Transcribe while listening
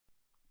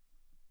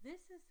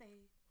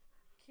a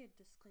kid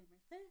disclaimer.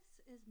 This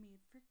is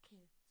made for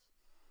kids.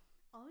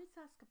 Always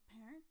ask a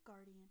parent,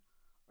 guardian,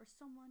 or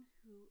someone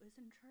who is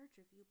in charge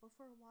of you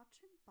before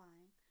watching,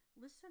 buying,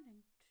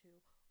 listening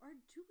to, or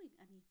doing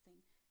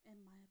anything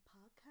in my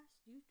podcast,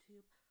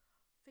 YouTube,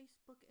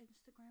 Facebook,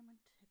 Instagram,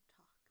 and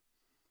TikTok.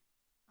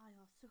 I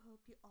also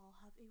hope you all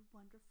have a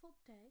wonderful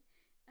day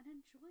and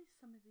enjoy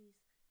some of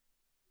these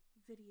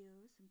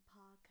videos and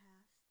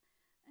podcasts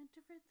and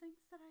different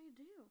things that I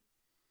do.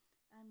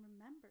 And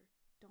remember,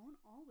 don't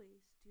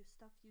always do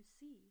stuff you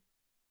see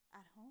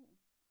at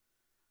home.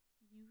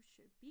 You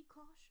should be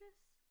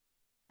cautious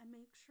and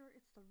make sure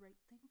it's the right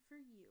thing for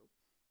you.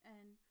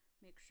 And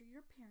make sure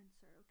your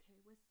parents are okay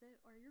with it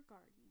or your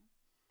guardian.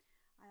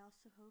 I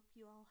also hope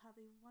you all have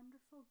a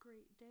wonderful,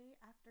 great day,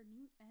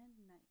 afternoon,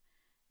 and night.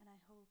 And I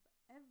hope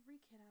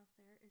every kid out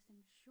there is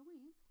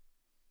enjoying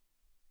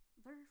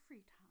their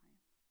free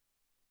time.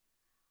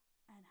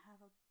 And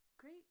have a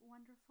great,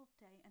 wonderful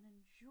day and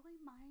enjoy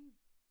my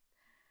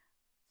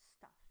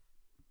stuff.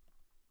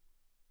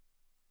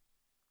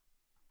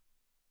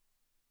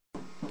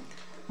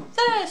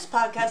 This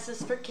podcast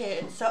is for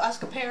kids, so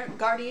ask a parent,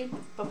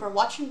 guardian before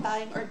watching,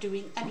 buying, or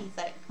doing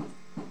anything.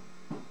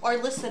 Or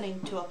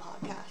listening to a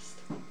podcast.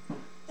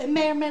 It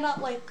may or may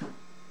not like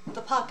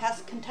the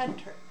podcast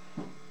content.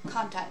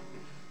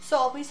 So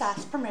always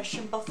ask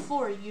permission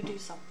before you do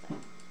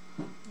something.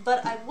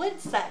 But I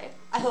would say,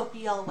 I hope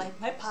you all like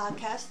my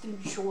podcast,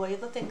 enjoy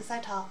the things I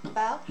talk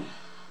about.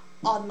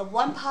 On the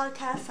one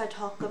podcast, I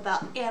talk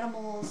about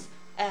animals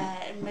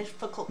and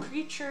mythical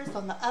creatures.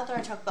 On the other,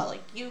 I talk about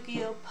like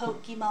Yu-Gi-Oh,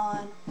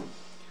 Pokemon,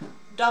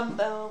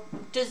 Dumbo,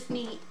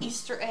 Disney,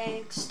 Easter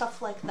eggs,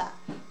 stuff like that.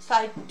 So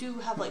I do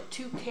have like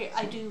two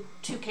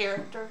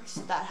characters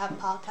that have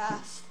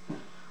podcasts.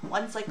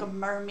 One's like a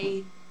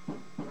mermaid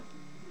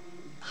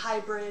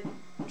hybrid.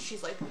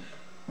 She's like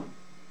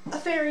a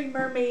fairy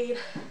mermaid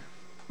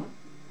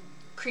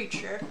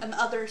creature, and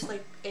the other's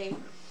like a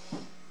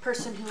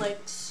person who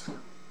likes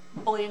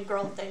boy and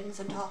girl things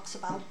and talks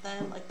about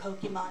them, like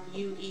Pokemon,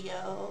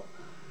 Yu-Gi-Oh,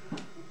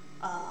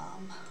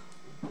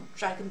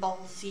 Dragon Ball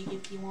Z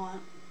if you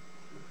want.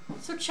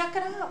 So check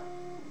it out.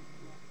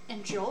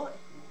 Enjoy.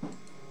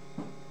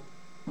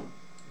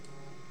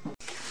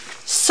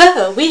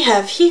 So we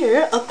have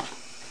here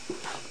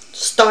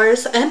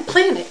stars and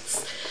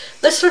planets.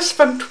 This was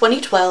from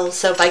 2012,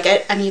 so if I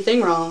get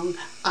anything wrong,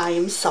 I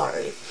am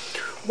sorry.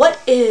 What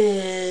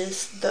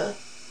is the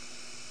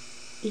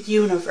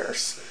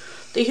universe?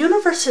 The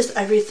universe is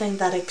everything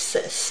that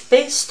exists.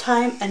 Space,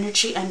 time,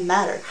 energy, and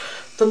matter.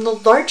 From the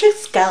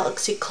largest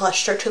galaxy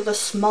cluster to the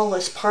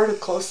smallest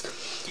particles,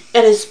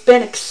 it has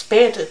been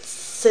expanded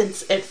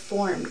since it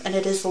formed, and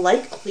it is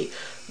likely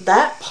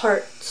that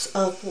parts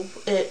of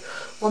it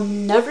will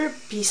never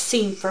be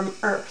seen from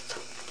Earth.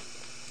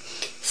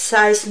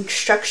 Size and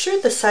structure.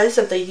 The size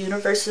of the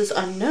universe is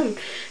unknown.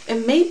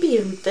 It may be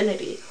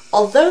infinity.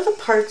 Although the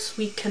parts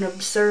we can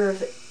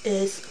observe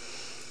is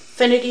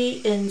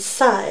infinity in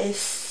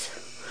size,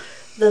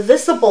 the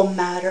visible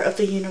matter of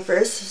the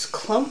universe is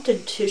clumped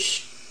into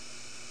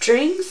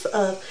strings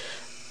of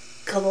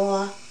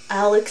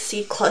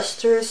galaxy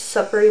clusters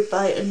separated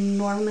by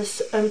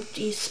enormous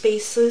empty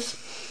spaces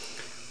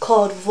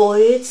called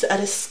voids at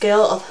a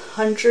scale of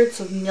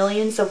hundreds of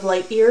millions of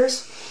light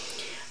years.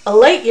 A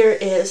light year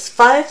is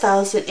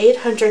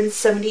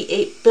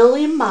 5,878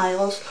 billion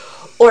miles,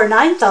 or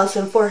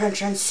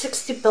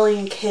 9,460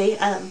 billion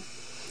km.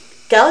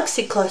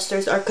 Galaxy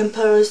clusters are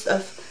composed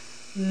of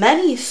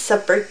many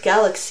separate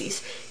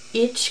galaxies,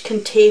 each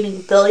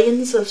containing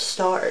billions of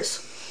stars.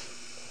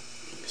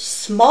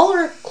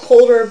 Smaller,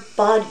 colder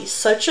bodies,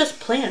 such as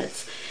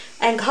planets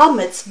and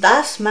comets,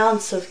 vast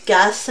amounts of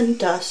gas and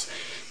dust,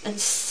 and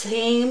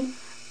same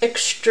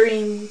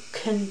extreme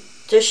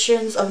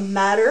conditions of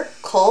matter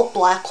called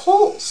black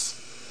holes.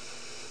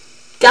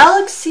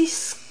 Galaxy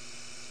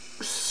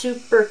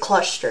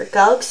supercluster.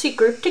 Galaxy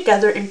group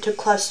together into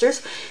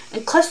clusters,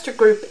 and cluster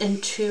group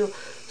into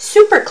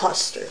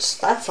superclusters.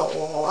 That's a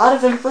lot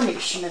of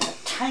information in a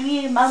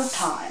tiny amount of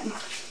time.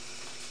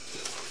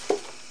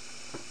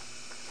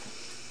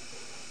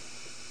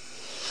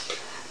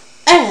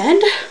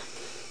 And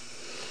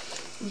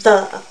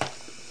the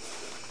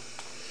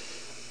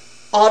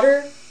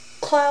otter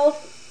cloud.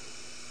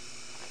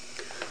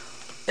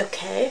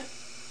 Okay,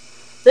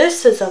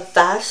 this is a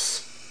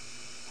vast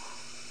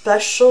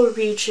special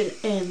region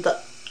in the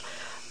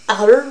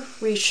outer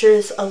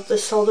reaches of the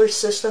solar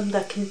system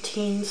that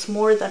contains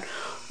more than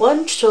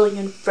 1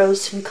 trillion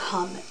frozen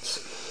comets.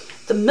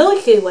 The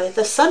Milky Way.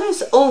 The Sun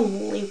is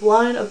only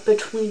one of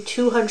between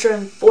 200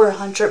 and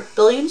 400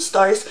 billion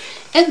stars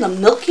in the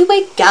Milky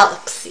Way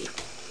galaxy.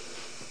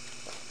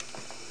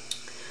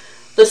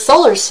 The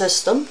solar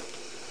system.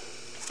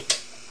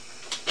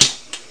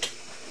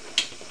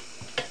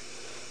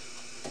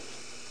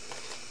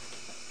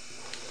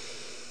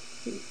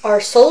 Our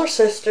solar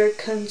system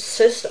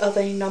consists of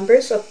a number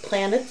of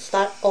planets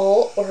that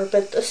all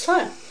orbit the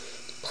Sun.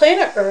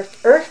 Planet Earth.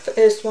 Earth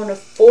is one of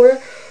 4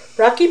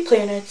 rocky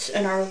planets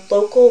in our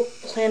local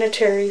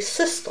planetary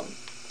system.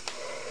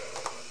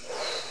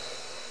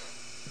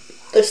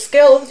 the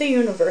scale of the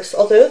universe.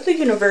 Although the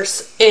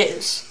universe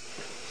is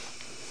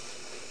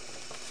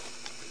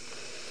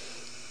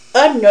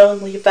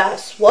unknownly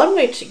vast, one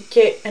way to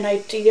get an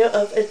idea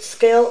of its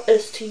scale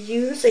is to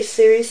use a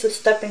series of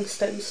stepping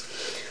stones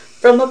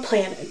from a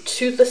planet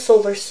to the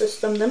solar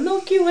system, the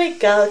Milky Way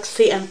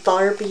galaxy, and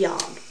far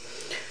beyond.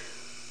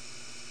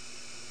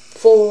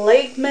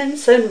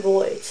 Fragments and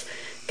voids.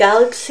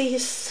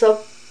 Galaxies,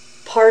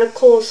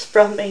 subparticles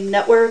from a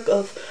network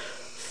of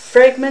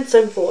fragments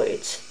and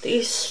voids.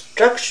 These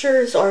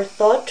structures are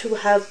thought to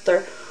have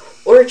their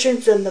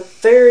origins in the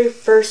very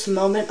first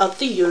moment of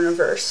the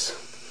universe.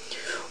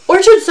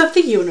 Origins of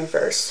the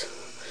universe.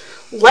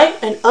 Light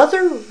and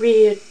other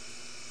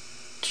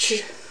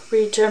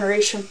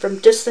regeneration from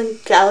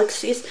distant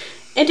galaxies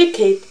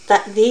indicate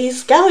that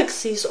these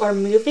galaxies are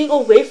moving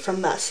away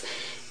from us.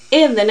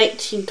 In the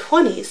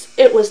 1920s,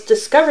 it was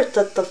discovered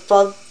that the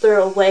farther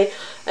away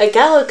a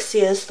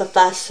galaxy is, the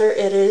faster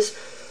it is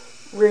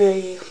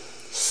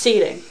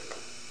receding.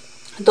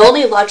 The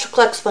only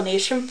logical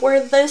explanation for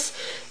this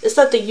is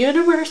that the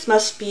universe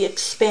must be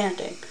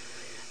expanding.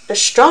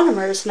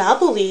 Astronomers now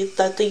believe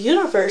that the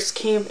universe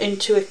came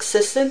into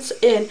existence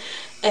in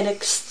an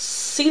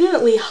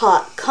exceedingly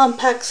hot,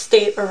 compact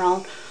state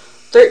around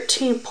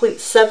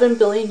 13.7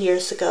 billion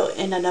years ago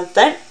in an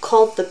event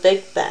called the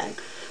Big Bang.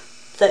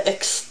 The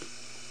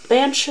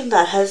expansion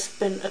that has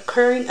been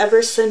occurring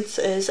ever since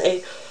is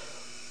a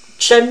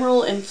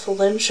general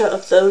influenza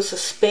of those of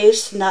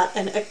space, not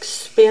an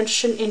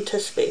expansion into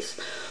space.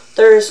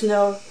 There is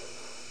no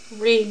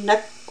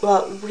reasonable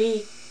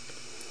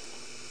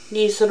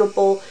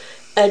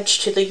edge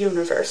to the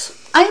universe.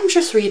 I am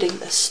just reading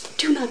this.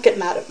 Do not get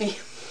mad at me.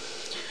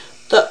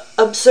 The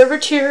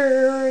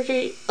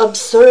observatory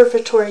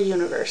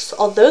universe.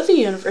 Although the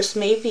universe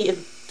may be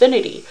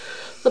infinity,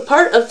 the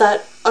part of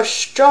that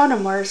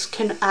astronomers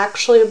can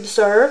actually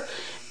observe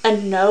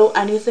and know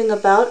anything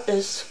about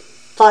is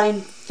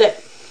fine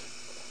fit.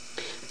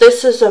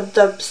 This is of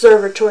the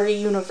observatory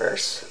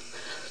universe,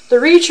 the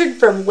region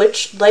from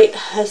which light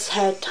has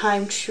had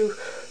time to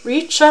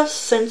reach us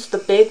since the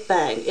Big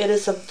Bang. It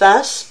is a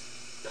vast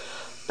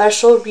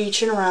special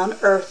region around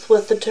Earth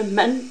with a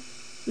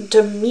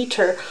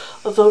diameter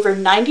of over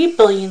 90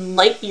 billion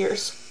light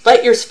years.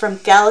 Light years from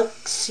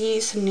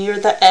galaxies near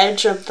the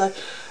edge of the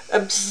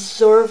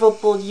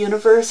observable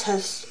universe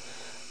has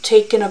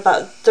taken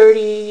about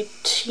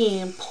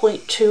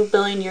 13.2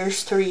 billion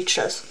years to reach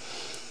us.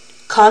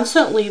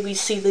 Constantly we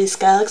see these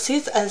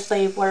galaxies as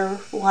they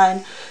were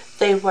when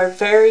they were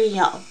very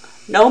young,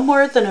 no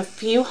more than a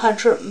few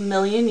 100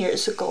 million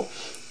years ago.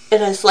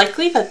 It is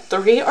likely that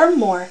 3 or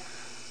more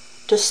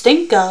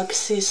distinct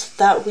galaxies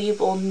that we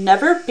will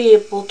never be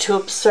able to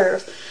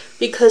observe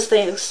because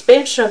the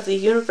expansion of the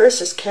universe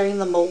is carrying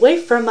them away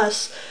from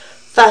us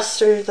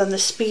faster than the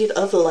speed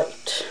of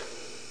light.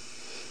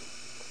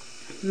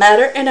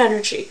 Matter and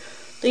energy.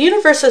 The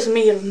universe is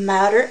made of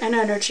matter and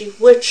energy,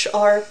 which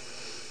are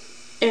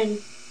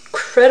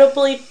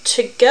incredibly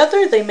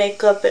together. They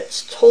make up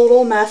its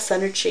total mass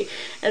energy,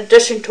 in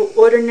addition to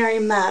ordinary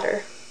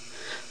matter.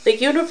 The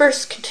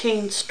universe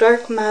contains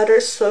dark matter,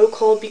 so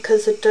called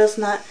because it does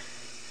not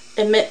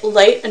emit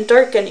light, and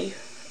dark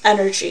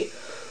energy,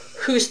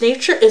 whose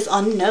nature is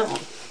unknown.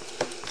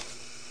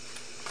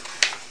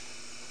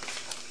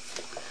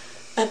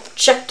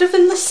 Objective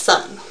in the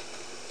sun.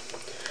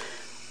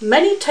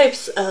 Many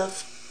types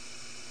of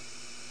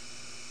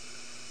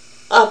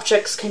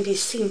objects can be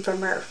seen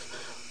from Earth.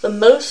 The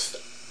most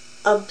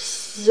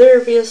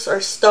obvious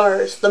are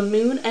stars, the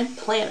moon, and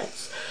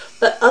planets,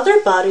 but other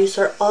bodies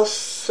are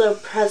also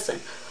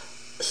present.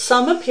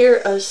 Some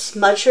appear as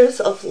smudges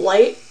of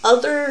light,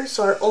 others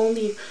are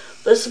only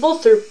visible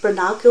through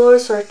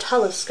binoculars or a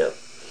telescope.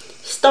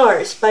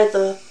 Stars, by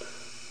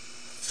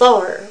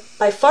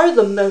far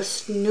the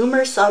most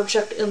numerous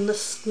object in the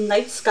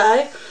night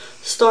sky.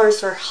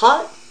 Stars are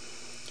hot,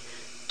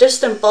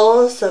 distant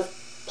balls of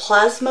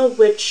plasma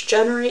which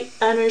generate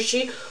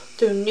energy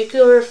through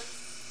nuclear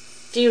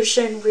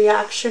fusion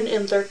reaction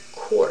in their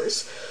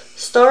cores.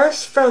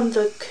 Stars from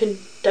the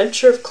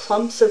condenser of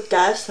clumps of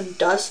gas and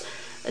dust,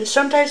 and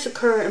sometimes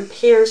occur in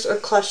pairs or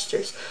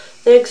clusters.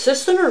 They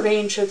exist in a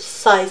range of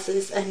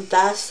sizes and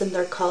vast in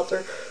their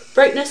color,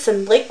 brightness,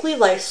 and likely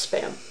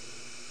lifespan.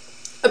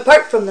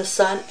 Apart from the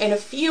sun and a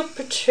few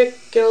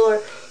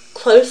particular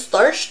close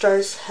large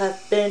stars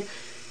have been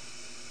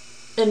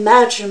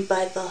imagined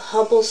by the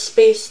Hubble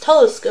Space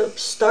Telescope,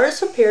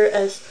 stars appear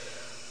as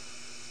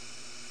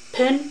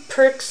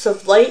pinpricks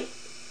of light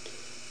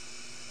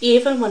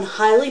even when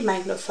highly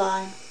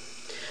magnified.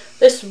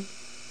 This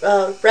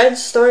red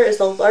star is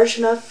large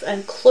enough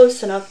and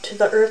close enough to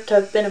the Earth to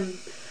have been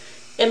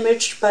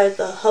imaged by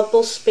the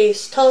Hubble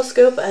Space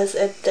Telescope as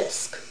a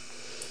disk.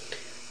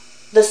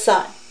 The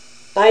sun.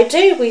 By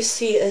day we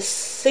see a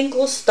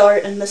single star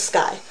in the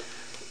sky.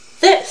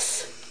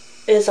 This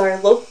is our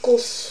local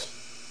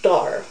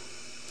star.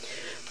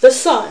 The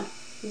sun.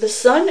 The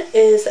sun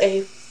is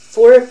a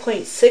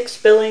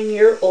 4.6 billion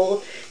year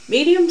old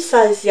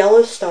medium-sized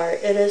yellow star.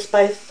 It is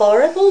by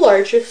far the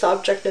largest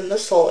object in the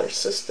solar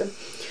system.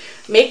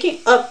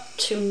 making up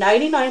to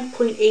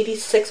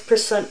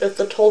 99.86% of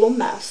the total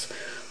mass.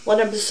 When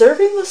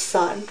observing the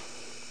sun,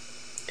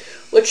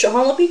 which should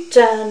only be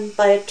done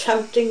by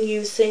attempting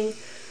using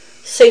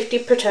safety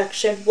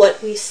protection,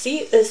 what we see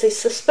is a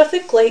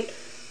specific light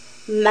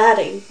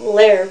matting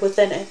layer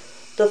within it.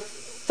 The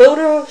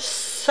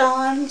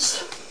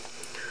photons,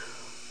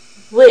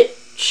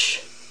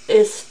 which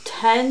is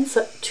tens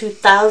to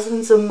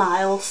thousands of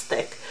miles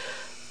thick.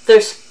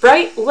 This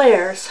bright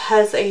layer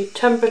has a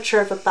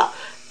temperature of about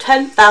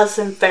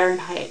 10,000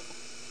 Fahrenheit.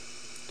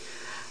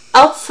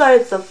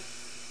 Outside the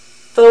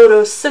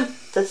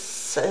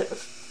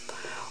photosynthesis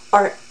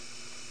are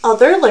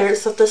other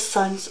layers of the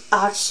sun's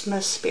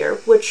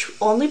atmosphere, which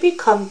only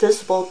become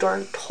visible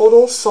during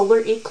total solar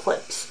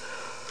eclipse.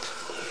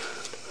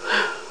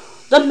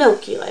 The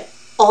Milky Way.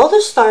 All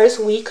the stars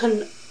we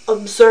can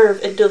observe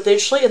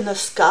individually in the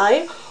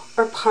sky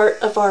are part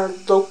of our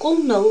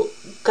local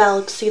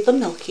galaxy, the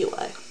Milky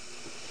Way.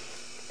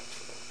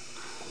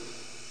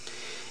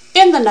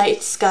 In the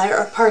night sky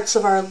are parts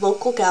of our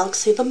local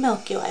galaxy, the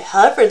Milky Way.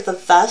 However, the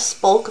vast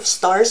bulk of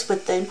stars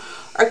within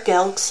our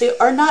galaxy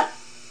are not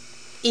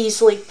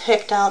easily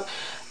picked out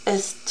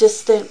as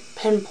distant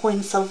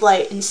pinpoints of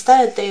light.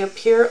 Instead, they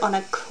appear on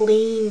a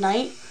clean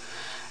night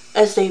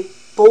as a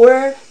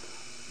broad,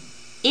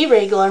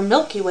 irregular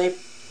Milky Way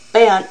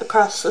band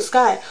across the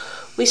sky.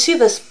 We see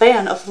this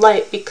band of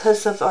light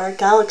because of our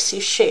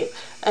galaxy's shape,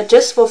 a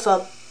disk with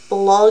a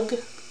plug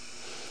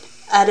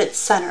at its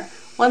center.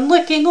 When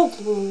looking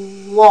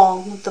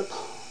along the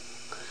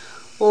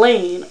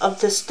plane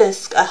of this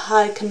disk, a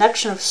high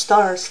connection of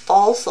stars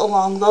falls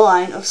along the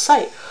line of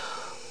sight,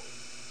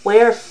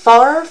 where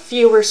far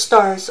fewer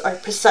stars are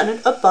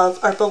presented above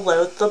or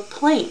below the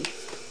plane.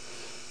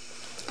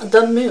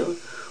 The moon.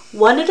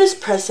 When it is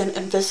present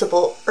and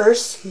visible,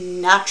 Earth's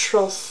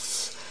natural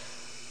state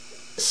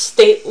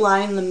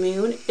line, the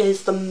moon,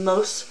 is the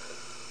most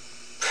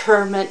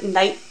permanent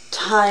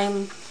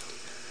nighttime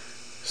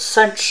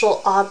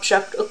central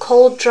object, a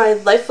cold, dry,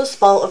 lifeless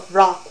ball of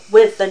rock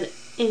with an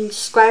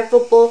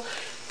indescribable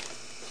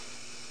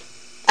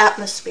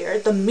atmosphere.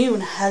 The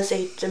moon has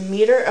a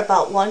diameter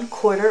about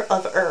 1/4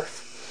 of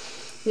Earth.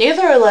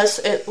 Nevertheless,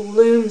 it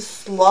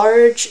looms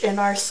large in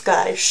our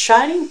sky,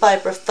 shining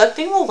by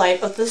reflecting the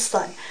light of the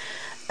sun.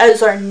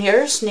 As our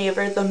nearest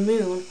neighbor, the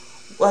moon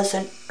was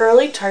an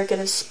early target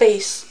of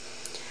space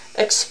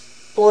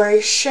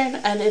exploration,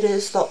 and it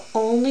is the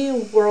only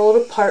world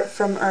apart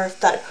from Earth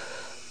that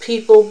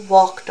people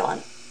walked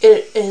on.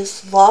 It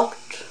is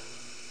locked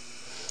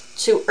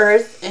to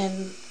Earth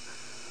in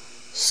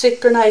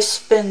synchronized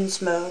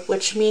spins mode,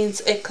 which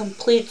means it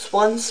completes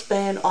one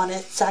spin on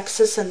its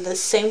axis and at the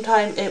same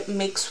time it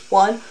makes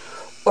one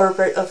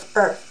orbit of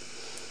Earth.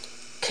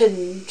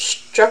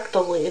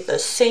 Constructively, the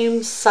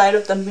same side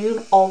of the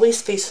moon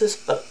always faces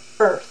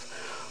Earth.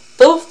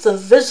 Both the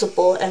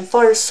visible and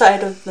far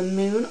side of the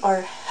moon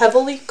are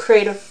heavily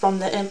cratered from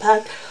the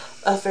impact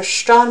of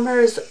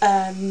astronomers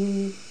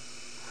and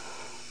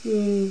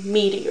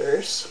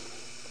meteors.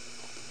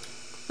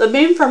 The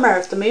moon from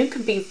Earth. The moon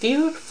can be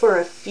viewed for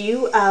a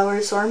few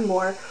hours or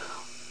more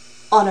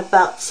on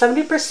about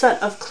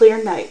 70% of clear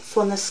nights.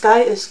 When the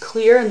sky is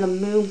clear and the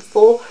moon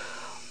full,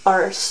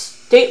 our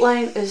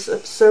dateline is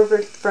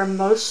observed for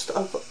most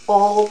of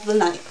all the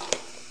night.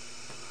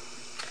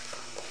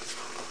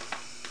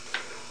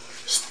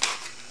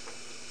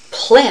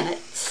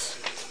 Planets.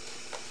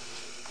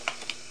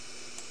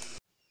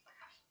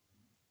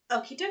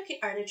 Okie dokie,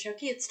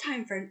 artichoke, it's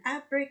time for an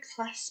ad break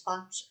 /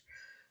 sponsor.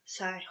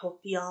 So I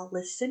hope y'all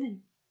listen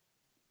and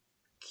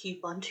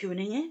keep on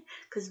tuning in,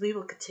 because we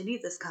will continue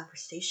this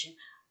conversation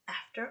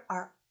after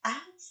our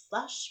ad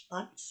 /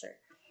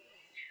 sponsor.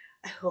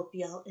 I hope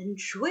y'all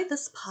enjoy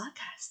this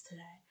podcast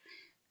today,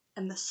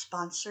 and the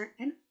sponsor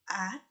and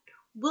ad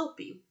will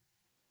be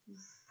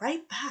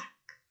right back.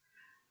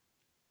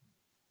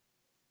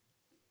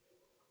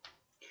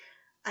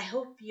 I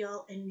hope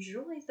y'all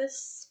enjoy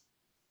this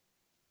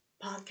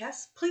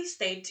podcast. Please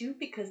stay tuned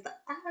because the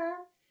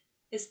ad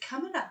is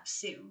coming up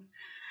soon.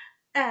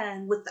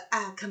 And with the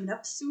ad coming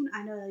up soon,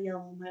 I know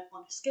y'all might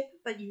want to skip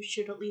it, but you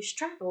should at least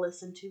try to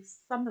listen to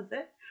some of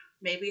it.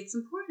 Maybe it's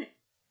important.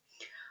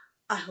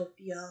 I hope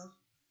y'all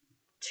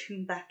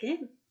tune back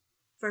in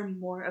for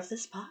more of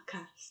this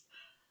podcast.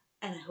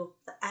 And I hope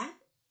the ad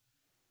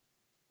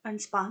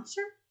and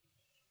sponsor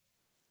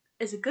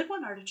is a good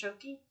one,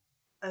 artichoke.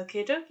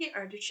 Okay, dokie,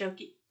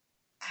 artichoke.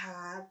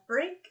 Ad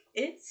break,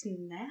 it's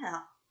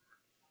now.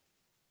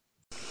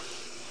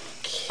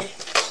 Okay,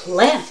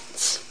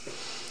 planets.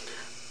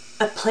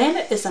 A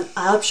planet is an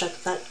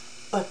object that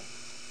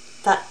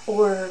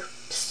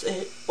orbs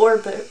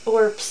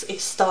a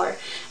star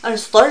and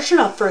is large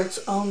enough for its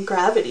own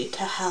gravity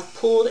to have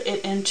pulled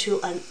it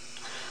into a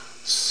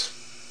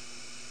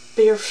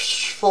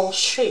spherical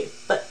shape,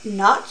 but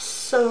not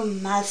so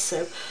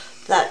massive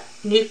that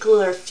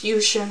nuclear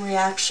fusion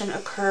reaction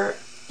occur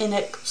in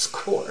its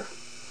core.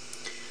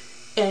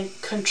 In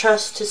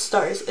contrast to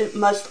stars, it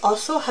must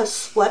also have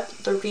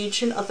swept the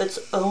region of its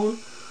own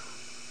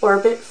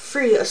orbit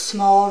free of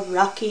small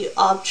rocky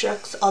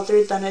objects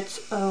other than its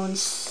own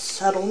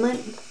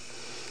settlement.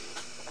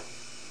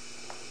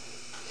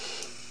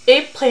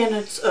 8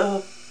 planets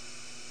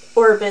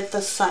orbit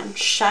the sun,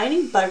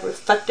 shining by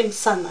reflecting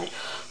sunlight.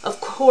 Of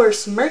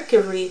course,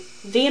 Mercury,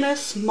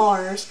 Venus,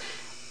 Mars,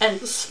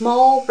 and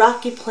small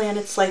rocky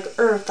planets like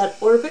Earth that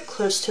orbit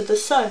close to the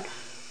sun.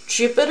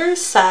 Jupiter,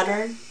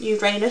 Saturn,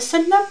 Uranus,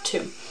 and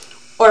Neptune,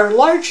 or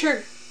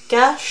larger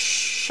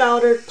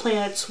gas-shrouded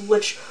planets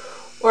which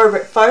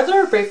orbit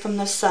farther away from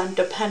the sun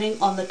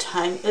depending on the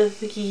time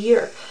of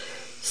year.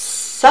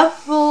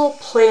 Several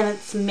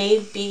planets may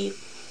be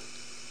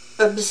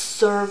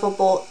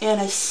observable in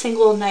a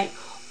single night.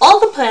 All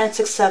the planets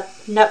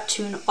except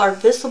Neptune are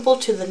visible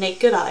to the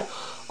naked eye.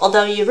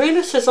 Although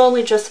Uranus is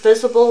only just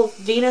visible,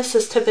 Venus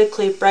is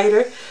typically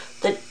brighter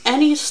than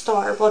any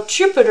star, while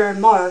Jupiter and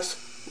Mars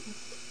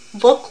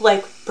look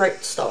like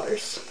bright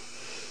stars.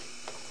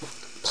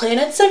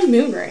 Planets and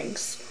moon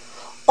rings.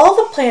 All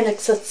the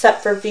planets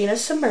except for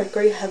Venus and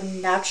Mercury have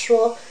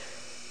natural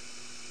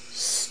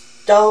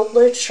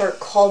stellage are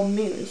called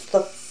moons.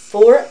 The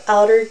 4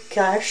 outer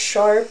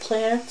gas-shrouded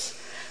planets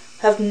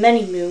have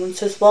many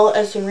moons as well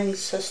as ring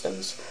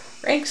systems.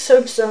 Ring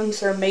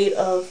systems are made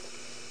of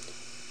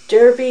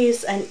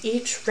derbies, and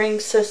each ring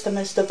system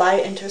is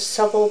divided into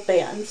several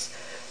bands.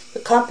 The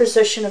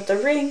composition of the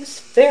rings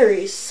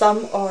varies.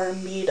 Some are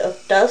made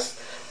of dust,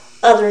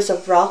 others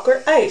of rock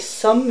or ice.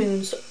 Some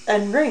moons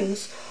and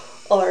rings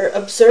are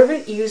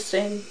observed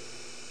using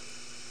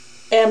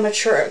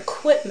amateur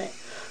equipment.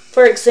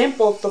 For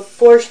example, the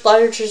 4th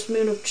largest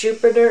moon of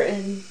Jupiter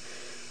and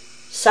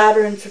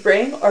Saturn's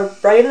ring are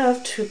bright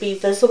enough to be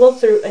visible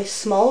through a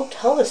small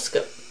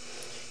telescope.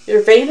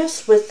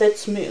 Uranus with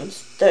its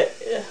moons.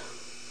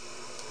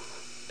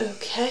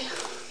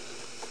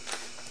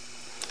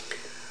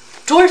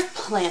 Dwarf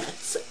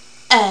planets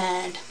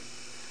and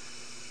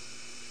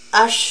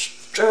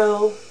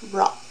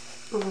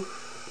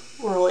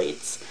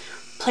asteroids.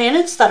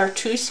 Planets that are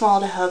too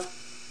small to have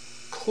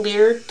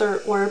cleared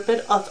their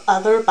orbit of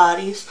other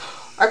bodies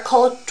are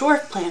called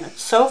dwarf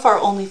planets. So far,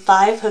 only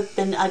 5 have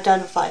been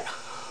identified.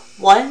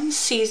 One,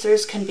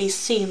 Caesars, can be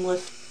seen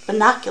with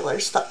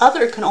binoculars. The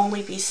other can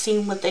only be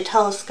seen with a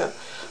telescope.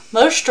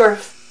 Most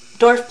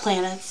dwarf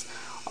planets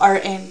are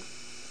in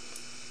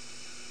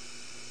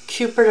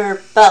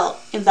Kuiper belt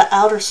in the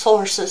outer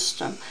solar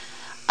system.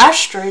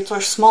 Asteroids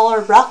are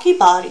smaller rocky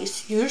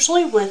bodies,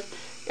 usually with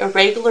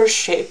irregular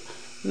shape.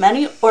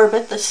 Many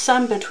orbit the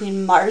sun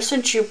between Mars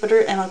and Jupiter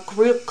in a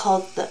group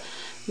called the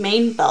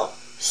main belt.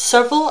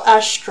 Several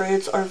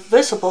asteroids are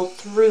visible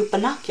through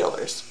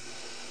binoculars.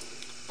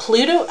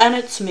 Pluto and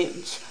its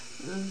moons.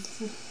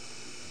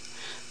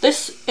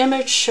 This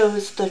image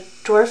shows the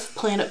dwarf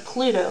planet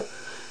Pluto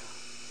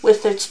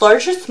with its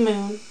largest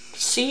moon,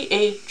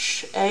 Charon.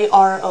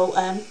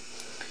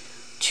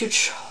 To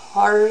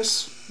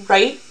Char's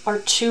right are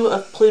 2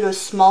 of Pluto's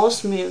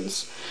smallest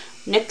moons,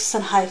 Nix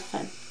and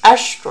Hyphen.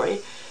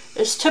 Asteroid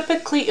is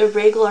typically a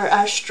irregular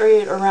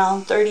asteroid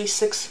around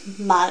 36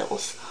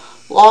 miles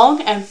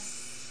long and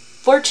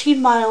 14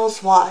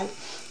 miles wide.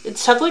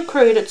 Its heavily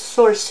corroded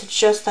source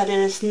suggests that it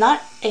is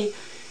not a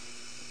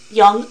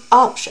young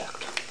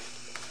object.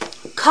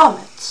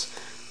 Comets.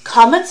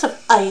 Comets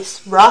of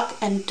ice, rock,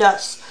 and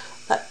dust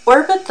that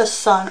orbit the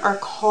sun are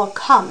called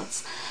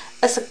comets.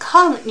 As a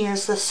comet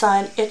nears the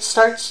sun, it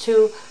starts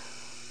to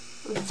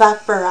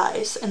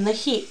vaporize in the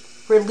heat,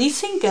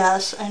 releasing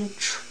gas and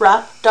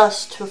trapped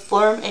dust to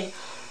form a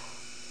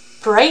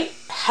bright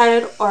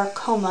head or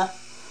coma.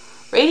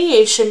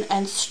 Radiation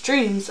and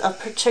streams of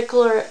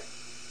particular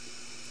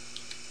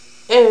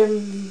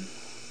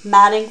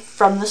emitting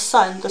from the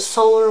sun, the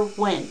solar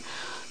wind,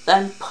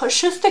 then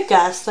pushes the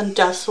gas and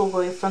dust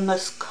away from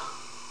this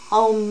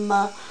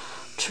coma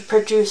to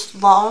produce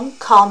long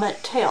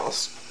comet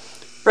tails.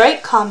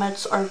 Bright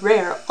comets are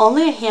rare,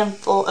 only a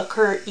handful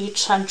occur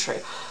each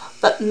century,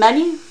 but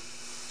many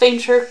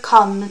fainter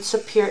comets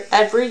appear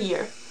every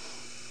year.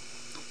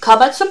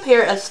 Comets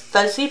appear as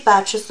fuzzy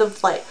batches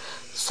of light,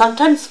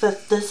 sometimes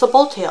with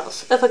visible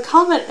tails. If a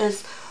comet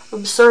is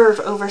observed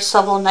over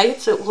several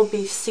nights, it will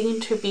be seen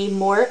to be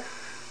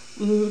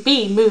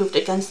moved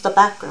against the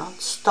background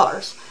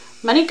stars.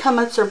 Many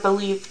comets are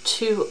believed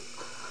to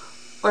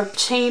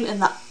obtain in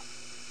the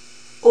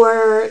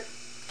Oort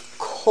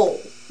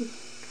hole,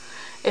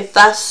 a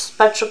vast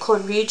spectral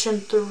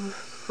region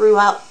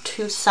throughout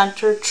to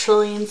center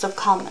trillions of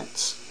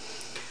comets.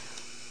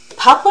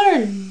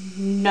 Popular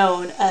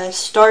known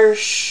as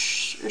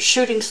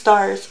shooting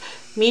stars,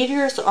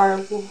 meteors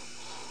are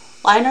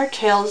liner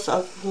tails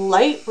of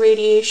light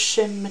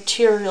radiation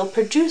material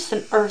produced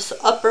in Earth's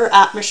upper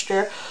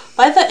atmosphere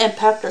by the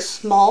impact of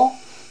small,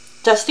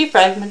 dusty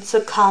fragments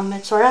of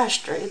comets or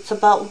asteroids.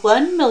 About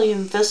 1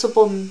 million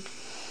visible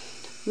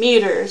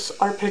meteors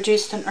are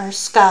produced in Earth's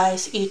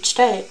skies each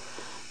day.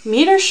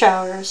 Meteor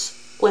showers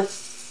with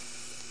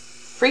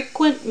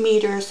frequent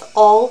meteors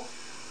all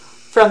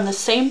from the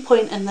same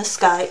point in the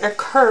sky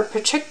occur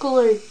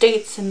particular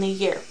dates in the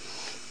year.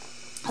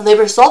 They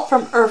result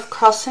from Earth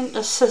crossing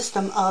a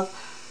system of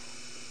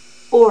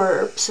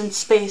orbs in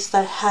space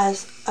that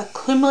has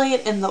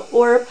accumulated in the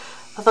orb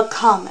of a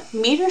comet.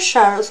 Meteor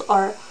showers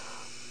are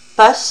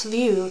best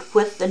viewed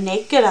with the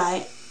naked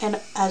eye and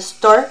as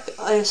dark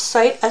a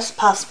sight as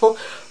possible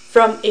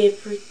from a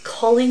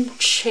reclining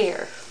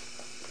chair.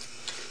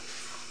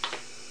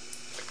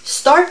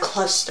 Star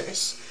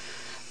clusters.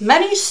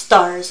 Many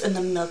stars in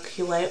the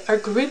Milky Way are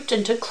grouped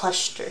into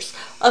clusters,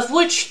 of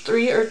which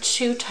 3 or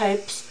 2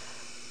 types: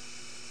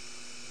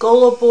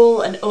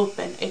 globule and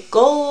open. A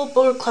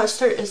globule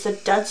cluster is a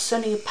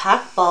densely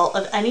packed ball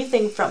of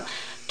anything from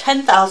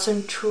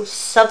 10,000 to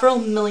several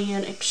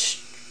million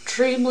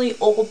extremely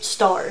old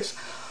stars.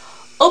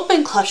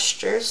 Open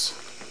clusters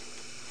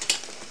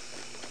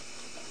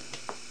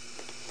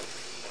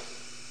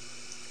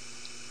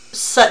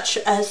such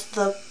as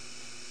the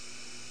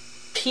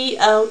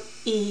Pleiades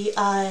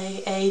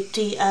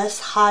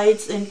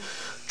hides in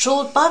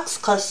jeweled box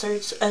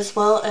clusters, as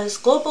well as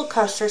global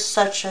clusters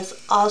such as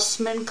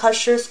Osman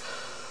clusters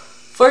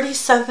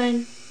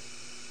 47,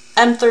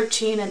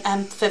 M13, and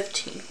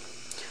M15.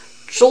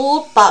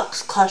 Jeweled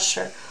box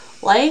cluster,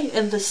 lying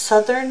in the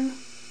southern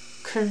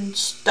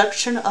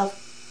conjunction of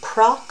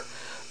Croc.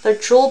 The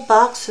jeweled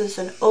box is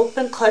an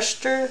open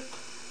cluster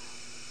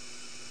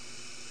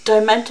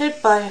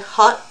dimented by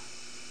hot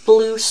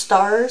blue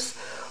stars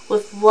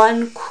with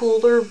one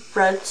cooler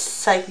red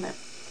segment.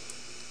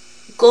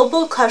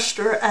 Global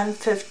cluster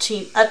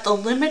M15 at the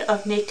limit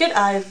of naked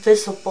eye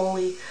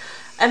visibly.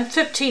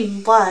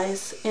 M15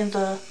 lies in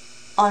the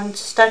on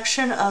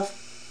section of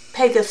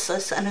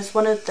Pegasus and is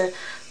one of the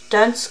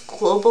dense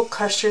global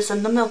clusters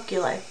in the Milky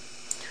Way.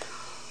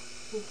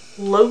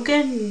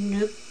 Logan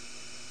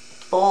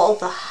Nebula,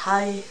 the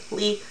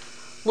highly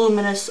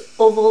luminous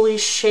ovally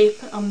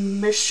shaped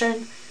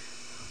emission,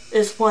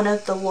 is one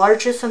of the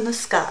largest in the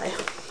sky.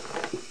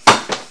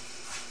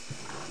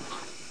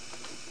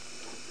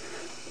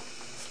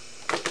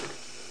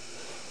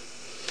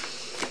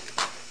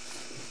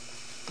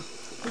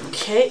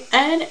 Okay,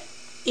 Nebulae.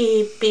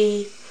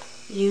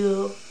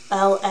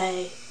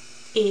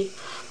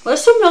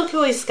 Most of Milky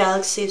Way's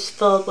galaxy is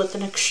filled with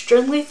an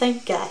extremely thin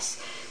gas,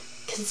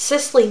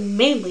 consisting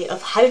mainly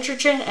of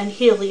hydrogen and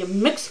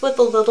helium mixed with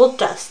a little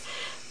dust.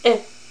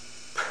 It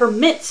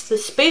permits the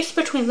space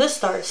between the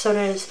stars, so it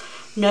is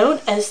known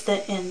as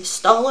the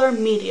interstellar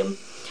medium.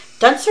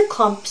 Denser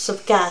clumps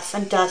of gas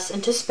and dust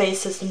into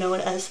space is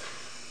known as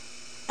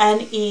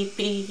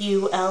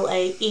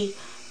nebulae.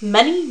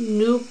 Many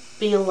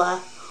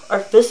nebulae are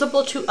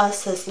visible to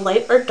us as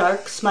light or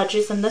dark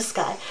smudges in the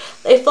sky.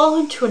 They fall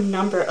into a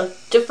number of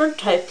different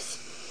types.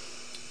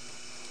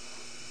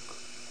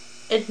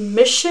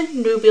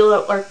 Emission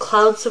nebulae are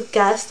clouds of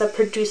gas that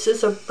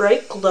produces a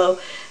bright glow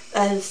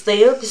as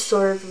they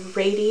absorb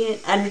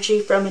radiant energy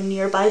from a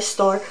nearby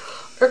star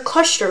or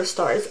cluster of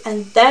stars,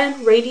 and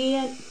then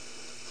radiate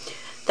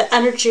the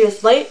energy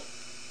as light.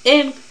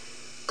 In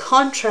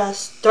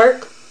contrast,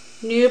 dark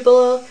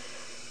nebulae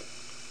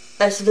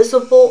as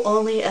visible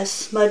only as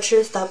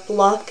smudges that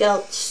block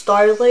out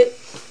starlight.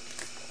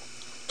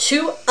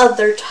 2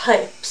 other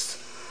types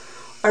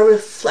are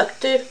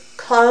reflected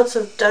clouds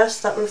of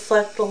dust that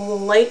reflect the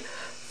light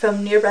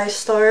from nearby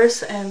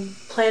stars, and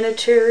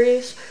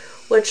planetaries,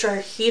 which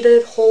are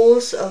heated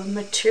holes of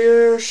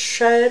material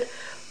shed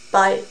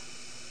by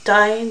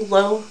dying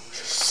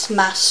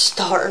low-mass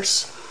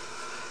stars.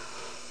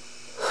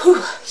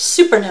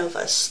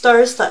 Supernovas,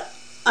 stars that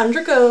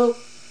undergo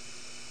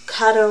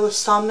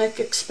cataclysmic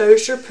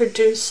exposure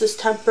produces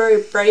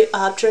temporary bright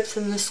objects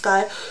in the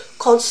sky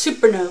called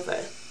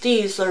supernova.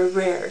 These are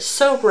rare,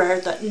 so rare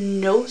that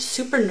no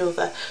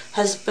supernova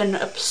has been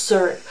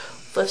observed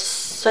for a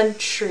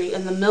century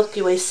in the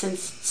Milky Way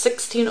since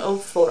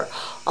 1604.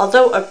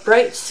 Although a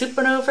bright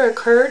supernova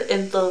occurred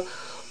in the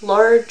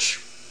Large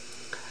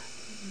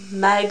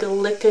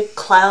Magellanic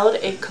Cloud,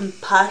 a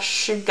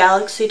companion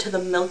galaxy to the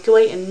Milky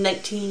Way, in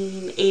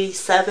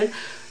 1987,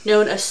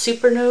 known as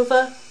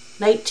supernova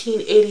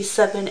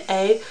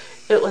 1987A,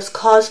 it was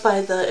caused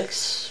by the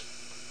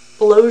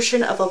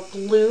explosion of a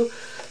blue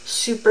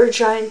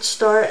supergiant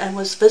star and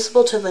was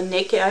visible to the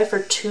naked eye for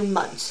 2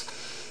 months.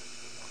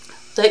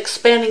 The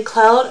expanding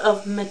cloud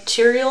of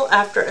material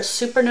after a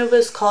supernova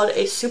is called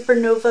a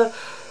supernova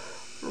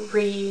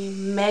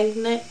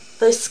remnant.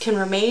 This can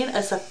remain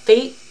as a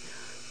faint,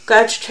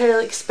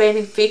 gradually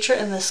expanding feature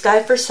in the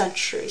sky for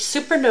centuries.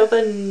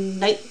 Supernova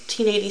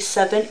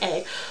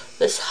 1987A.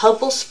 This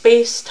Hubble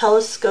Space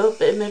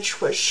Telescope image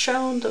was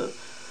shown the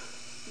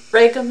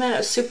fragment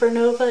of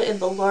supernova in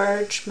the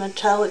Large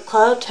Metallic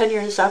Cloud 10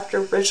 years after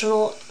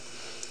original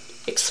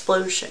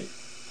explosion.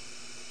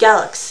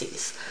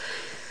 Galaxies.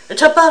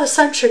 Until about a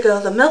century ago,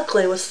 the Milky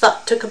Way was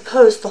thought to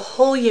compose the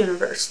whole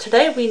universe.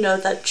 Today we know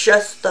that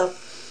just the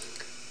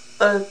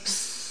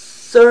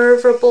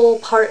observable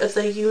part of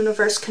the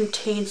universe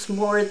contains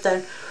more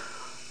than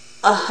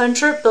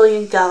 100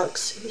 billion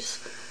galaxies.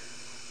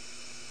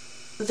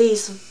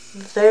 These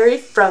vary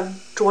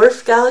from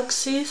dwarf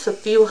galaxies a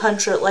few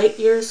hundred light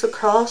years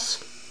across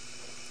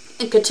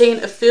and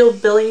contain a few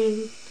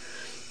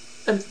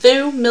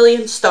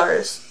million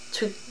stars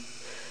to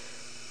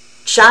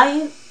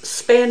giant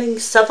spanning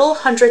several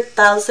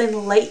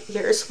 100,000 light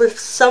years with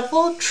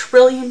several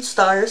trillion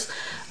stars.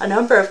 A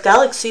number of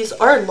galaxies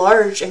are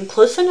large and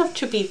close enough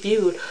to be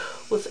viewed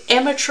with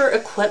amateur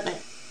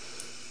equipment.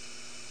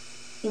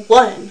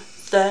 1.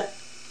 The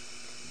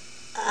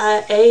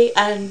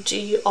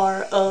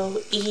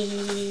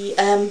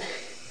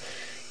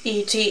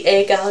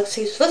Andromeda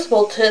galaxies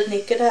visible to the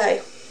naked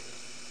eye.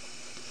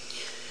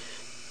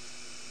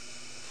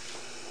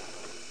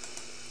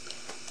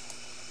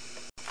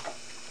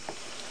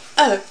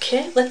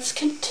 Okay, let's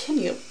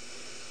continue.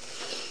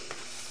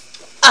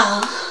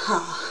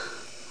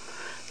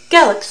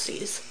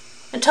 Galaxies.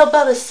 Until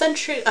about a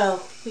century...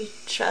 Oh, we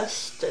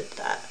just did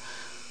that.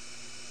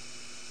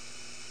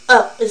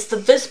 Is the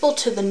visible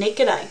to the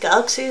naked eye.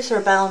 Galaxies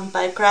are bound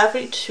by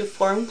gravity to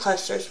form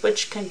clusters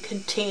which can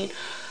contain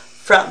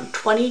from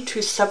 20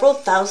 to several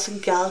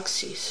thousand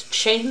galaxies.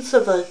 Chains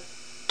of a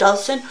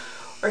dozen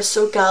or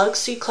so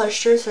galaxy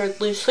clusters are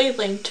loosely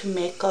linked to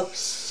make up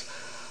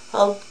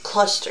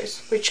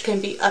clusters, which can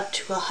be up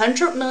to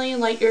 100 million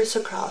light years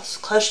across.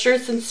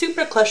 Clusters and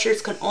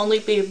superclusters can only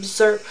be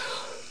observed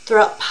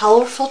throughout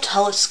powerful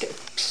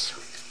telescopes.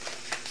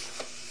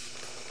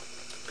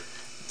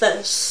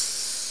 The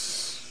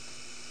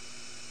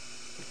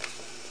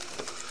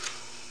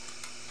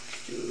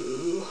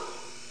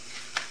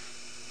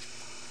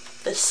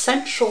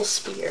central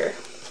sphere,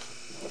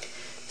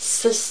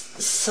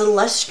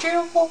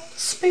 celestial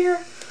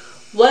sphere,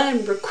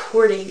 when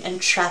recording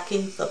and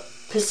tracking the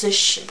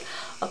position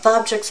of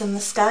objects in the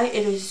sky,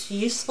 it is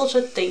useful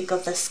to think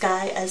of the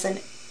sky as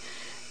an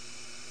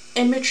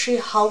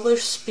imaginary hollow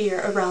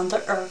sphere around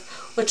the Earth,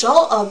 which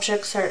all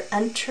objects are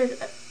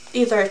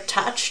either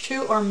attached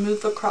to or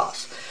move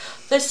across.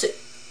 This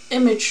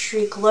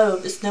imaginary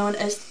globe is known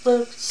as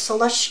the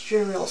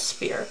celestial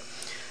sphere.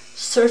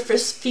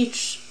 Surface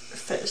features.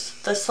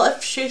 The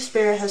celestial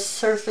sphere has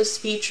surface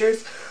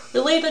features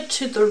related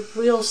to the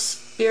real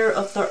sphere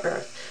of the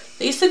Earth.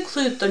 These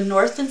include the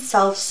north and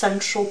south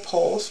central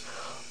poles,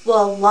 which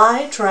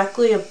lie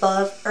directly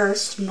above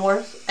Earth's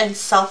north and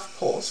south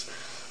poles.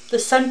 The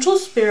central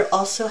sphere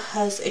also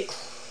has a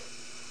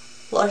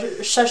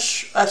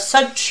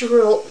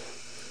central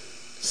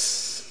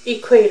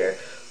equator,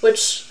 which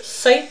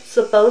sits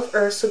above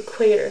Earth's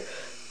equator.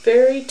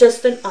 Very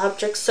distant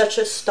objects such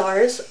as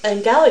stars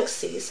and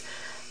galaxies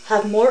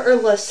have more or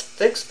less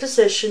fixed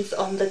positions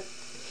on the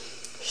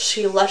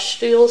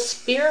celestial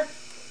sphere.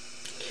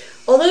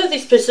 Although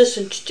these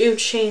positions do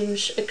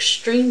change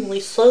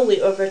extremely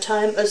slowly over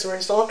time as a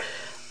result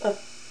of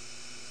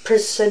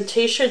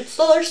precipitated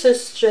solar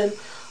system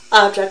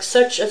objects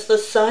such as the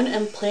sun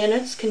and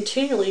planets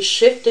continually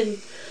shift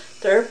in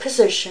their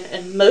position,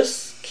 in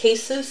most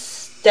cases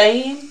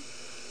staying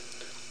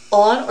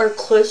on or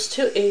close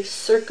to a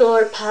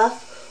circular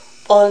path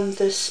on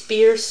the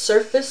sphere's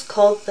surface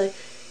called the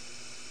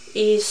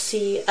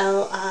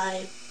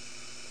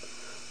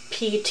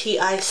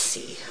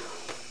ecliptic.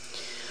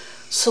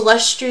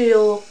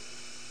 Celestial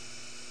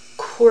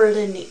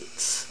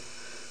coordinates.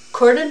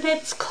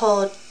 Coordinates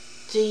called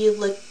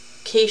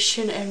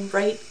delocation and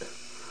right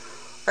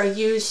are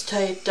used to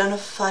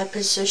identify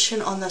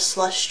position on the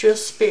celestial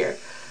sphere.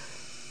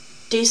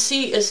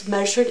 DC is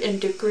measured in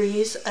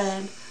degrees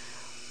and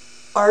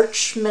arc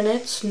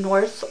minutes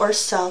north or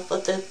south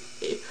of the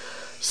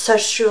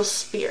celestial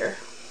sphere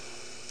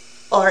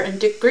are in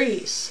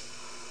degrees,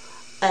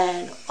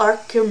 and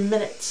arc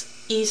minutes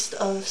east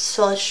of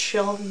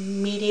celestial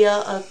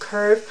media a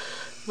curve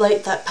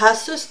light that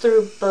passes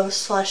through both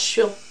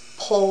celestial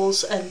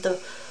poles and the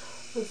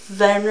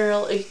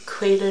vernal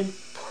equator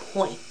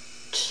point.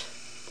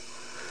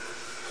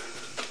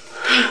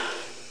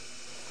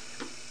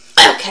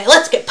 Okay,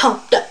 let's get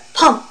pumped up.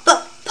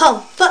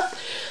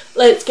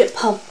 Let's get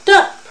pumped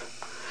up.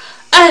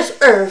 As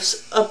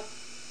Earth's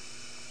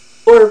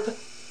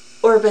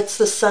orbits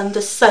the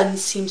sun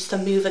seems to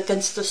move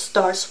against the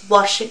stars,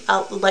 washing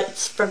out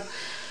lights from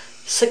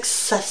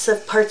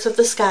successive parts of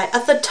the sky.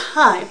 At the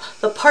time,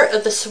 the part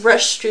of the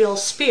celestial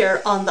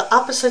sphere on the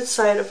opposite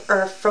side of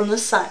Earth from the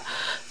sun,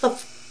 the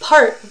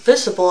part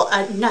visible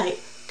at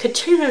night,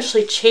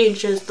 continuously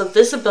changes. The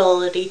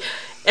visibility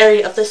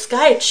area of the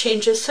sky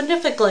changes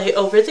significantly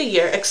over the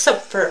year,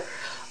 except for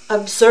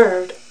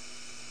observed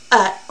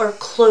at or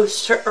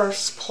close to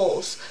Earth's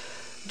poles.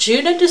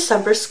 June and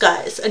December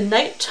skies. A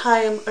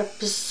nighttime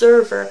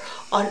observer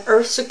on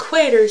Earth's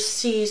equator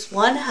sees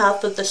one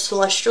half of the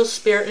celestial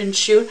sphere in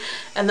June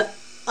and the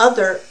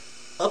other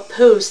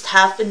opposed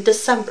half in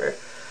December.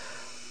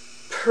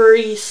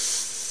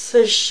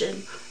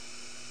 Precession.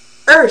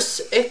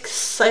 Earth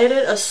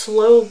excited a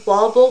slow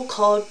wobble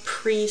called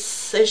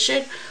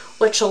precession,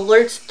 which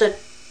alerts the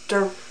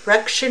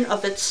direction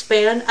of its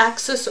span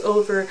axis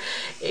over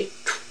a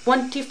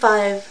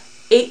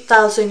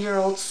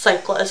 8,000-year-old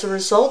cycle. As a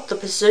result, the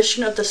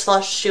position of the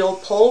celestial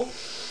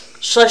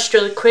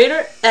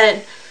equator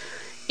and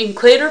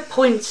equator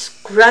points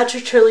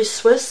gradually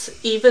shifts.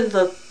 Even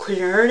the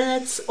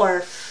coordinates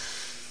are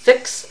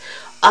fixed.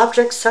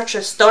 Objects such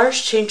as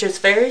stars changes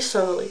very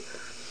slowly.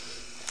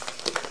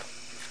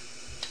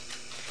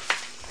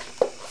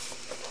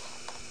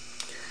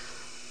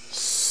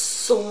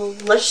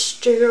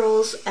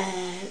 celestials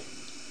and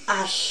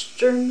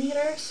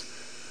astrometers.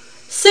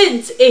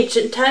 Since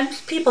ancient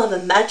times, people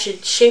have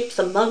imagined shapes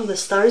among the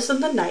stars in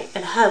the night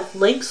and have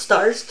linked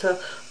stars to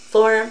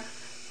form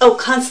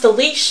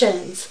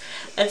constellations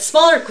and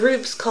smaller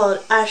groups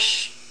called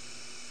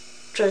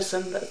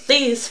asterism.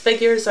 These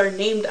figures are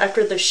named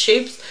after the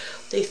shapes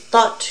they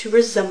thought to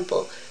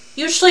resemble,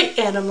 usually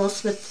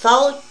animals,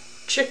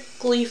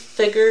 mythologically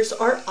figures,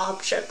 or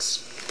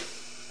objects.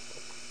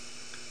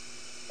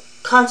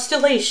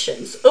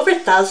 Constellations. Over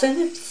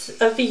thousands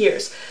of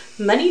years,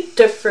 many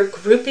different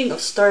groupings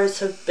of stars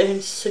have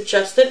been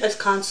suggested as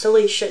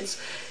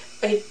constellations.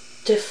 A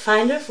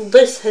definitive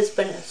list has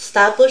been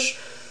established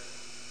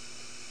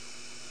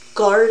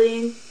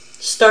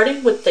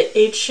starting with the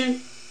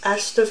ancient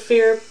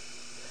astrophere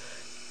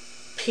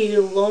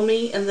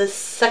Ptolemy in the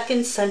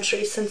 2nd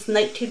century. Since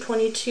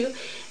 1922,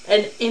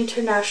 an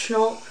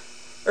international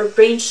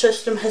arranged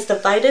system has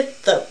divided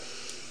the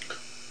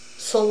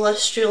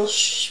celestial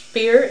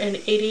sphere in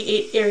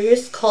 88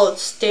 areas called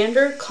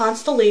standard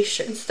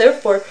constellations.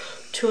 Therefore,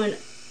 to an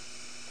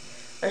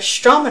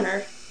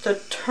astronomer,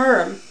 the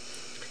term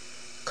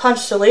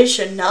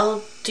constellation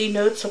now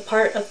denotes a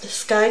part of the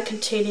sky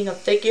containing a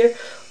figure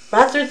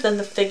rather than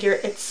the figure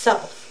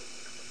itself.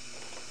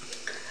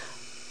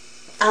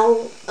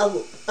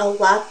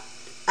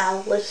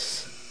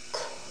 Alice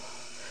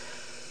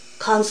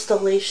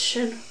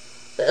constellation,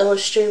 the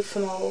illustrated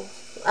from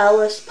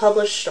Alice,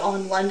 published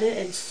on London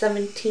in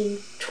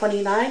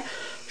 1729,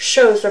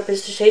 shows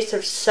representation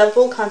of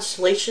several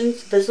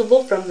constellations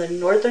visible from the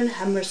northern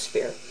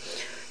hemisphere.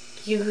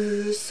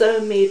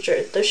 Ursa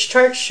Major. This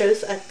chart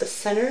shows at the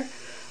center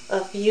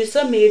of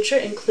Ursa Major,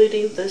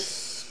 including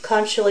this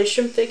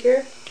constellation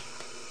figure.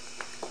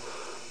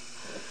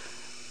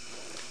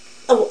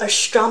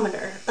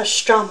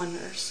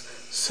 Astronomers.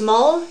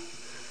 Small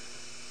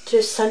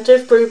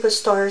descendant group of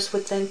stars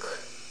within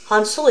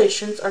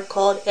constellations are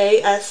called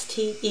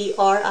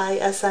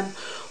asterism.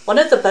 One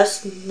of the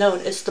best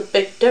known is the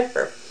Big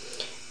Dipper.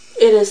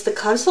 It is the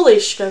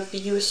constellation of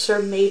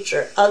Ursa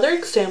Major. Other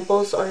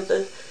examples are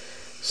the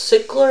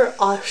Cycler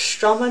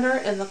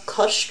Astrometer and the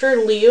cluster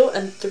Leo,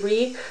 and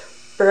 3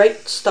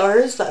 bright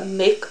stars that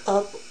make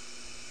up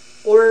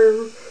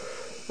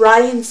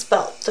Orion's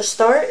belt. The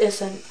star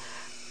is an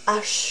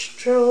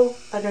astro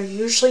and are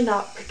usually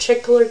not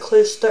particularly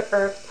close to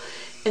Earth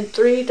in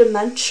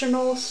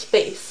 3-dimensional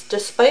space,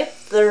 despite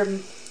their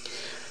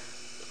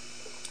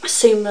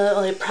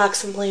seemingly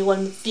approximately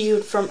when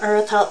viewed from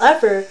Earth.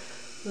 However,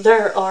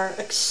 there are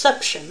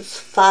exceptions.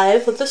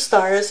 5 of the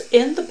stars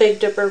in the Big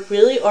Dipper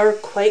really are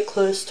quite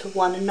close to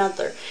one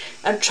another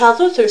and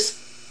travel through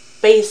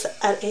space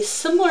at a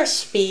similar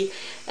speed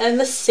and in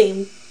the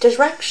same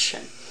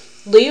direction.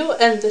 Leo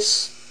and the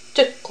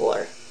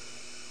Stickler.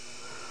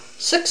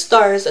 6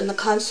 stars in the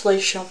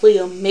constellation of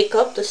Leo make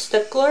up the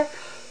Stickler.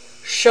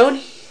 Shown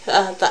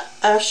the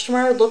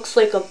astrometer looks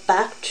like a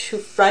back to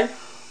front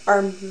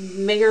or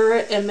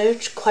mirror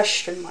image ?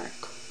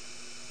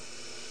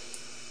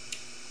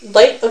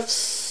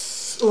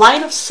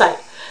 Line of sight.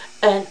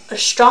 An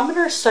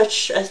astrometer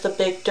such as the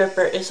Big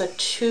Dipper is a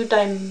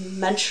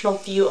 2-dimensional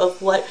view of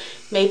what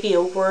may be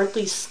a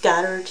widely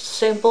scattered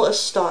sample of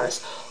stars.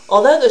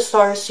 Although the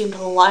stars seem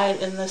to lie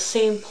in the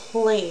same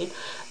plane,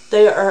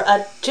 they are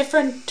at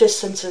different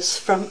distances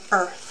from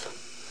Earth.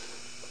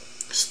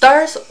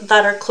 Stars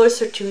that are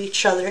closer to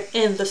each other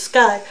in the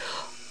sky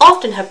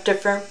often have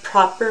different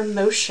proper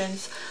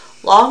motions,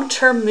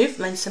 long-term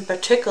movements in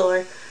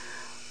particular,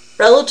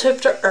 relative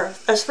to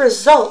Earth. As a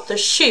result, the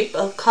shape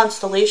of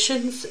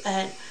constellations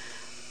and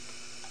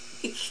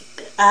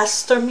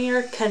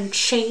astrometer can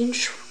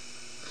change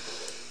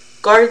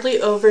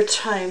greatly over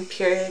time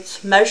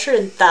periods measured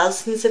in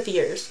thousands of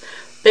years.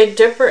 Big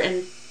Dipper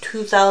in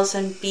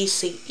 2000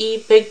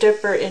 BCE, Big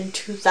Dipper in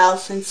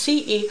 2000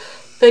 CE,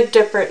 Big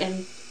Dipper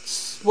in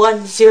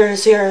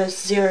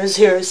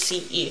 10000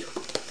 CE.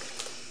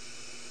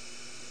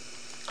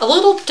 A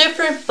little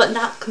different, but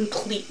not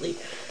completely.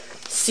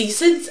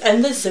 Seasons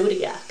and the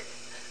zodiac.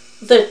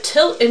 The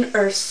tilt in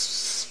Earth's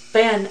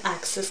span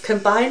axis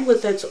combined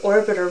with its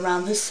orbit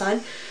around the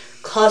sun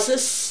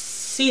causes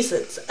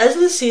seasons. As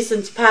the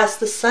seasons pass,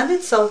 the sun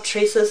itself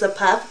traces a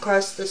path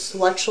across the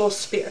celestial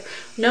sphere,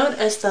 known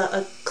as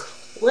the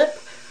eclipse.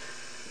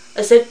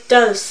 As it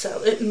does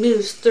so, it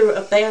moves through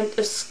a band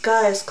of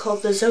skies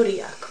called the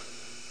zodiac.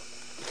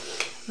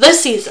 The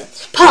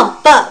seasons.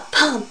 Pump up,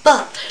 pump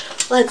up.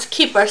 Let's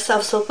keep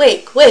ourselves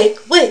awake, wake,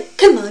 wake.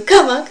 Come on,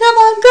 come on, come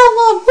on, come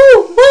on.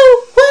 Woo,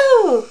 woo,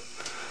 woo.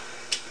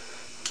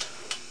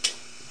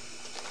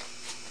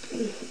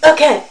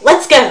 Okay,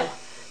 let's go.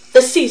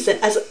 The season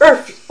as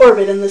Earth's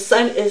orbit in the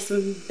sun is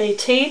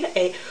maintained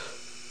a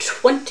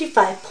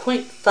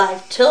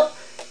 25.5 tilt,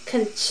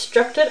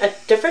 constructed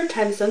at different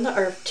times in the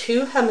Earth.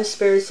 2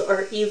 hemispheres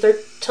are either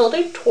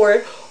tilted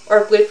toward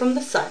or away from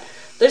the sun.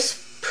 This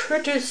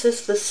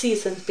produces the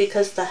seasons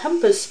because the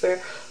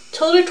hemisphere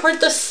tilted toward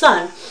the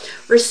sun,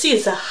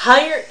 receives a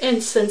higher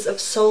incidence of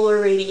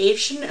solar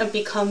radiation and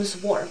becomes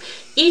warm.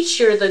 Each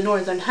year, the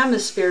northern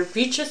hemisphere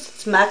reaches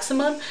its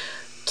maximum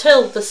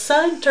till the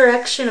sun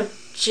direction of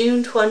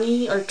June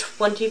 20 or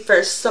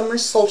 21st, summer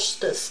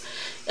solstice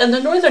in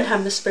the northern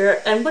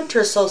hemisphere and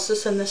winter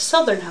solstice in the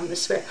southern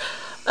hemisphere.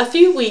 A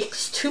few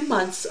weeks, 2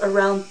 months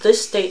around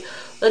this date,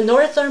 the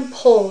northern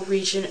pole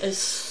region is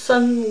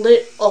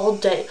sunlit all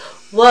day,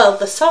 while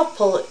the south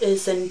pole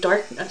is in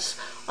darkness.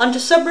 On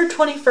December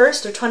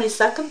 21st or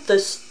 22nd,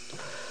 this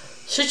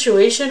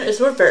situation is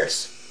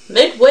reversed.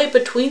 Midway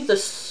between the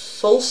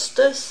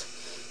solstice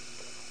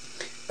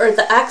or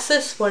the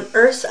axis, when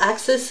Earth's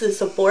axis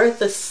is aboard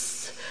the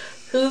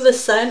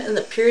sun, and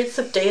the periods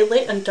of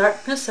daylight and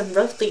darkness are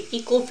roughly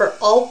equal for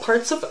all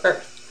parts of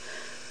Earth.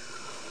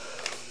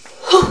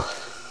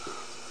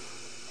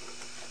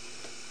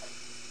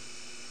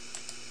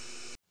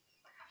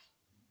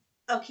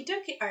 Okie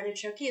dokie,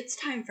 artichoke, it's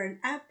time for an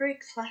ad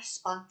break /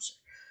 sponsor.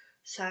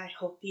 So I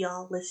hope you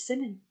all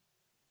listen and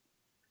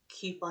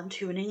keep on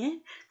tuning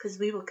in, because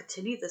we will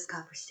continue this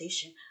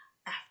conversation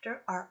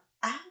after our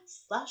ad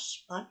 /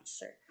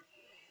 sponsor.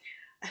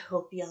 I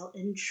hope you all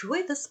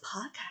enjoy this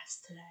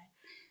podcast today,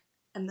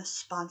 and the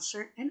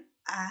sponsor and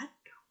ad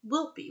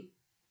will be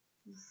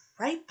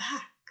right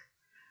back.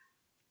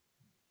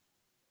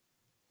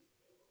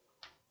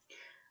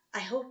 I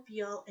hope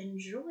you all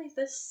enjoy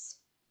this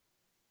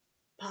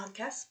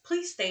podcast.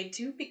 Please stay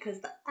tuned, because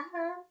the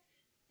ad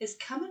is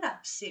coming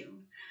up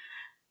soon.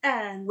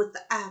 And with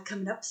the ad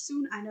coming up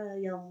soon, I know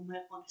y'all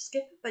might want to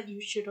skip it, but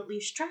you should at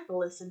least try to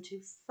listen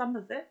to some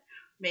of it.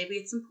 Maybe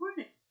it's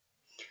important.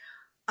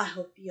 I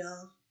hope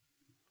y'all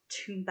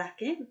tune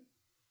back in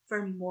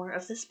for more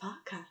of this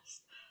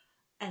podcast.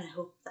 And I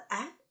hope the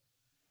ad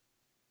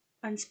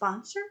and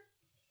sponsor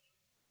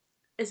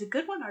is a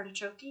good one,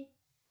 artichoke.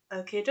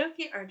 Okay,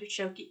 dokie,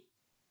 artichoke.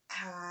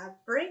 Ad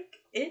break,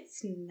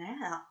 it's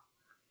now.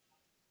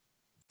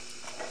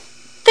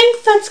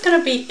 Think that's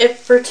gonna be it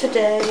for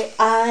today.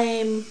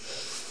 I'm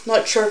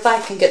not sure if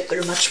I can get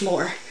through much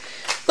more,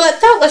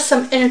 but that was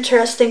some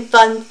interesting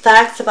fun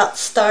facts about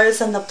stars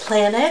and the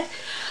planet.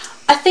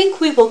 I think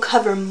we will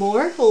cover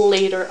more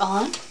later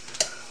on.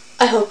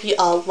 I hope you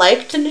all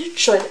liked and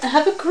enjoyed and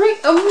have a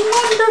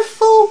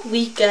wonderful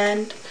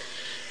weekend.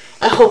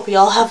 I hope you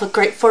all have a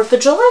great 4th of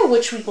July,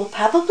 which we will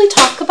probably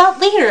talk about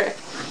later.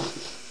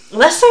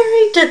 Unless I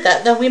already did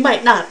that, then we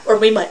might not, or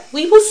we might.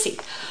 We will see.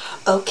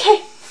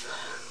 Okay.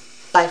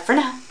 Bye for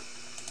now.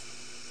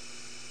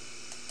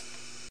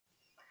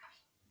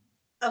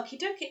 Okie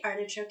dokie,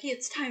 artichoke,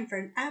 it's time for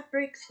an ad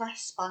break /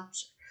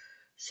 sponsor.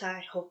 So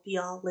I hope you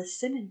all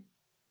listen and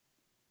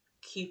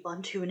keep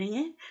on tuning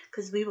in,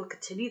 because we will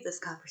continue this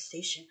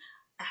conversation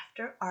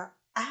after our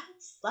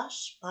ad /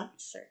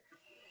 sponsor.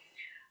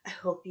 I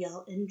hope you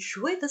all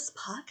enjoy this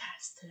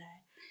podcast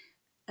today,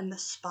 and the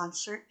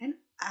sponsor and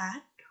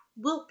ad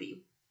will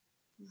be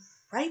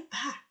right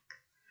back.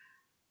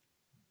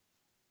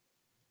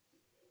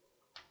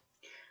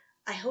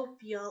 I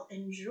hope you all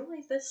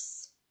enjoy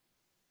this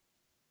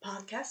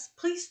podcast.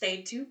 Please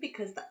stay tuned,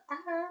 because the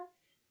ad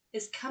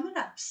is coming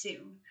up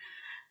soon.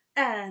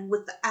 And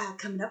with the ad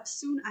coming up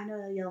soon, I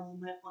know y'all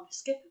might want to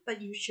skip it,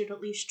 but you should at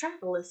least try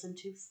to listen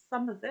to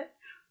some of it.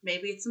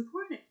 Maybe it's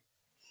important.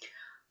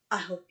 I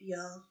hope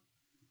y'all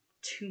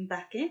tune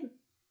back in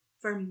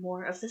for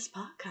more of this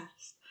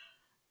podcast.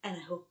 And I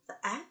hope the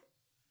ad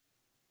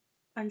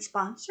and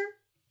sponsor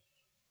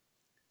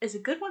is a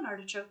good one,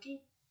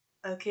 artichoke.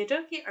 Okay,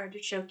 dokie,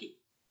 artichoke.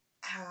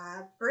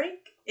 Ad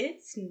break,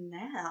 it's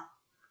now.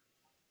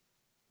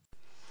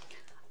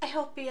 I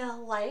hope you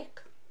all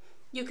like.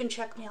 You can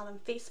check me out on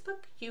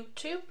Facebook,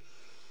 YouTube,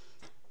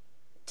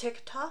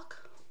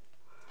 TikTok.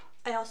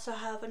 I also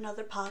have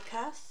another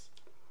podcast.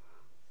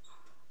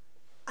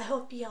 I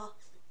hope y'all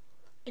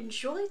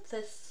enjoyed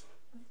this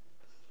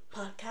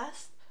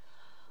podcast.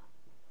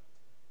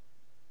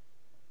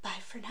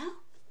 Bye for now.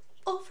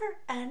 Over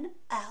and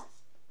out.